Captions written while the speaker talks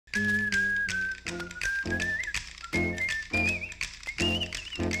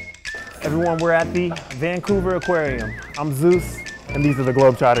Everyone, we're at the Vancouver Aquarium. I'm Zeus, and these are the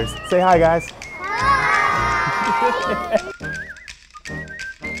Globetrotters. Say hi, guys. Hi.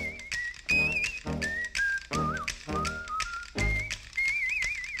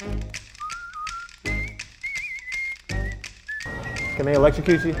 Can they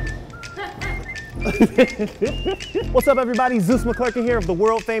electrocute you? What's up, everybody? Zeus McClurkin here of the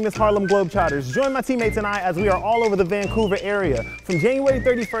world famous Harlem Globetrotters. Join my teammates and I as we are all over the Vancouver area. From January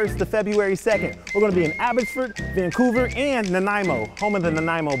 31st to February 2nd, we're going to be in Abbotsford, Vancouver, and Nanaimo, home of the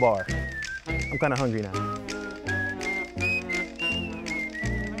Nanaimo bar. I'm kind of hungry now.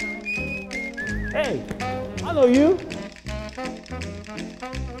 Hey, I know you.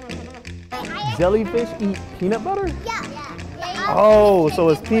 Jellyfish eat peanut butter? Yeah. Oh, so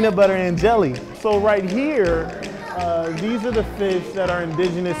it's peanut butter and jelly. So right here, these are the fish that are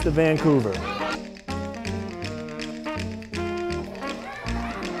indigenous to Vancouver.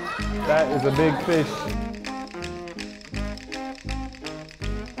 That is a big fish.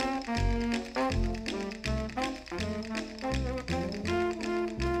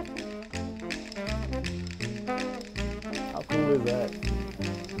 How cool is that?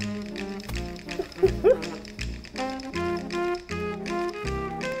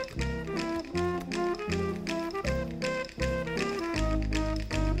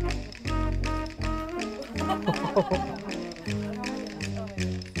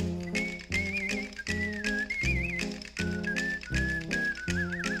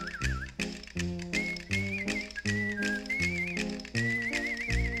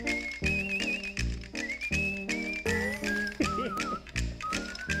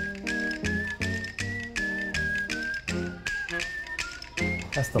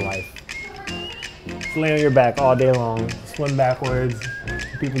 That's the life. Just lay on your back all day long, swim backwards,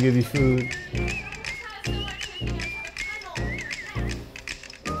 people give you food.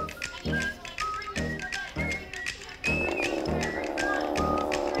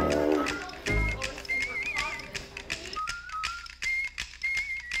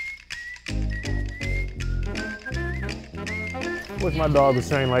 Wish my dog was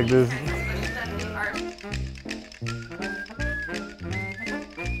trained like this.